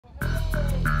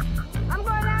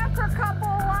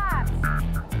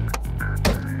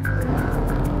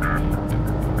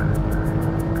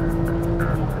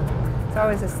I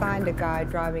was assigned a guy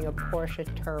driving a Porsche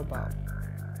Turbo.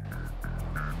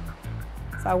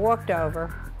 So I walked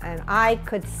over, and I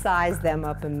could size them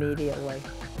up immediately.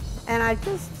 And I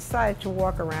just decided to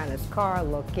walk around his car,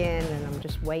 look in, and I'm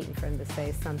just waiting for him to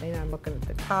say something. I'm looking at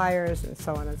the tires and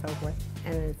so on and so forth.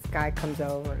 And this guy comes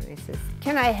over and he says,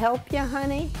 "Can I help you,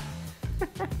 honey?"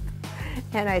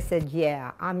 And I said,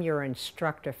 "Yeah, I'm your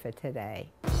instructor for today."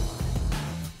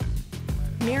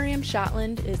 Miriam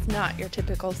Schottland is not your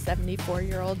typical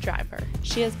 74-year-old driver.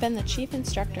 She has been the chief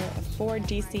instructor of 4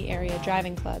 DC area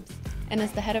driving clubs and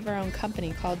is the head of her own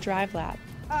company called DriveLab.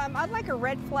 I'd like a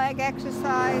red flag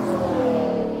exercise.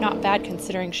 Not bad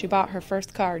considering she bought her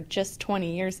first car just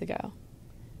 20 years ago.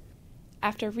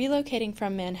 After relocating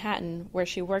from Manhattan, where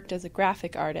she worked as a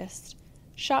graphic artist,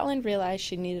 Schottland realized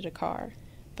she needed a car,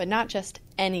 but not just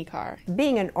any car.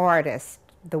 Being an artist,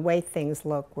 the way things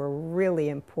look were really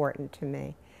important to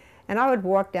me. And I would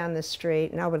walk down the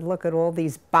street and I would look at all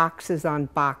these boxes on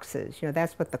boxes. You know,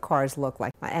 that's what the cars look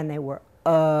like. And they were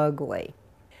ugly.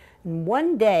 And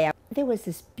one day, there was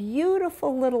this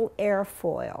beautiful little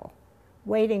airfoil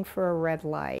waiting for a red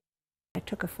light. I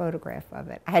took a photograph of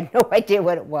it. I had no idea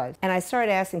what it was. And I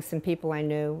started asking some people I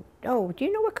knew, "Oh, do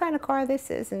you know what kind of car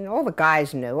this is?" And all the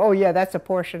guys knew. "Oh yeah, that's a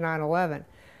Porsche 911.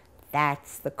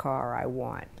 That's the car I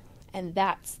want." And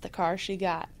that's the car she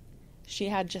got. She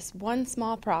had just one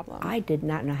small problem. I did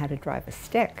not know how to drive a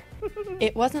stick.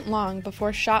 It wasn't long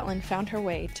before Schottland found her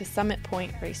way to Summit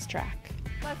Point Racetrack.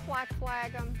 Let's black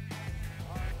flag them.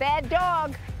 Bad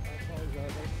dog.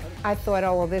 I thought,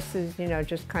 oh, well, this is, you know,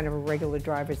 just kind of a regular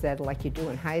driver's ed like you do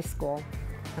in high school.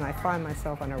 And I find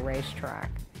myself on a racetrack.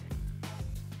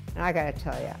 And I got to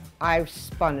tell you, I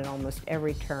spun at almost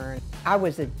every turn. I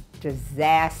was a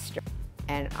disaster.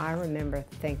 And I remember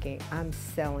thinking, I'm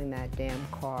selling that damn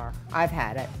car. I've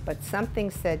had it. But something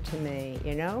said to me,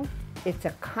 you know, it's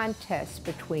a contest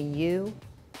between you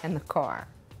and the car.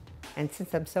 And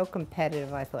since I'm so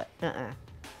competitive, I thought,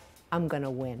 I'm going to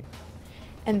win.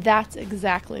 And that's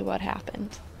exactly what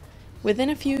happened. Within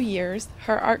a few years,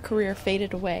 her art career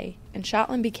faded away, and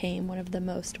Schottland became one of the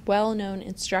most well-known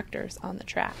instructors on the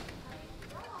track.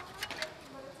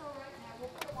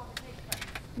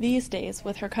 These days,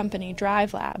 with her company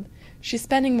DriveLab, she's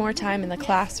spending more time in the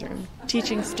classroom,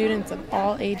 teaching students of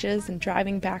all ages and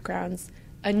driving backgrounds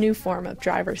a new form of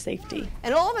driver safety.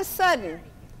 And all of a sudden,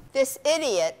 this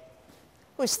idiot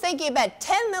who's thinking about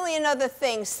 10 million other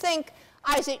things think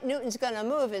Isaac Newton's going to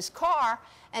move his car,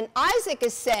 and Isaac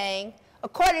is saying,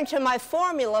 according to my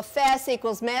formula, fast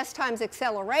equals mass times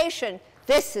acceleration,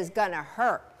 this is going to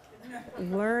hurt.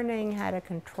 Learning how to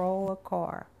control a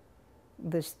car,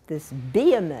 this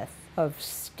behemoth of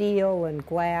steel and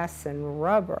glass and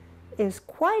rubber, is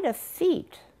quite a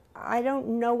feat. I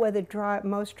don't know whether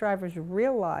most drivers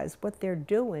realize what they're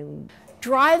doing.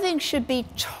 Driving should be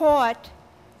taught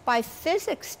by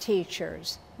physics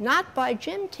teachers, not by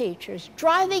gym teachers.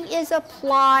 Driving is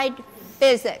applied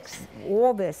physics.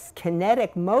 All this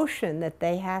kinetic motion that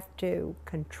they have to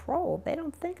control, they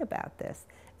don't think about this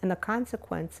and the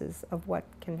consequences of what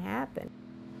can happen.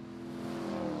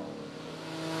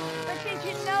 But did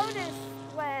you notice,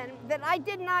 Len, that I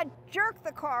did not jerk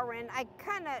the car in? I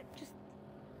kind of just,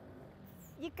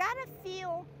 you gotta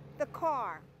feel the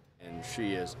car. And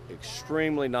she is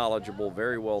extremely knowledgeable,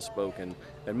 very well spoken,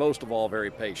 and most of all, very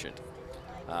patient.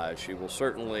 She will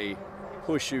certainly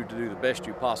push you to do the best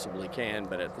you possibly can,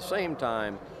 but at the same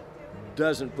time,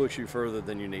 doesn't push you further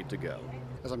than you need to go.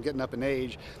 As I'm getting up in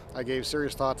age, I gave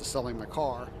serious thought to selling my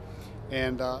car.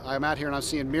 And I'm out here and I'm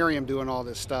seeing Miriam doing all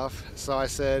this stuff. So I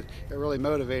said, it really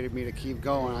motivated me to keep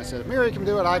going. I said, if Miriam can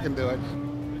do it, I can do it.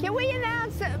 Can we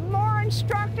announce more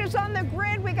instructors on the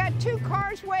grid? We got 2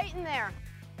 cars waiting there.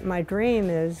 My dream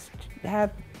is to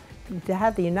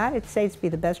have the United States be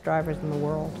the best drivers in the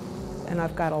world. And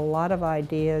I've got a lot of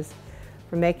ideas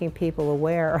for making people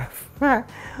aware of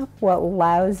what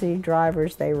lousy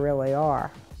drivers they really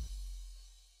are.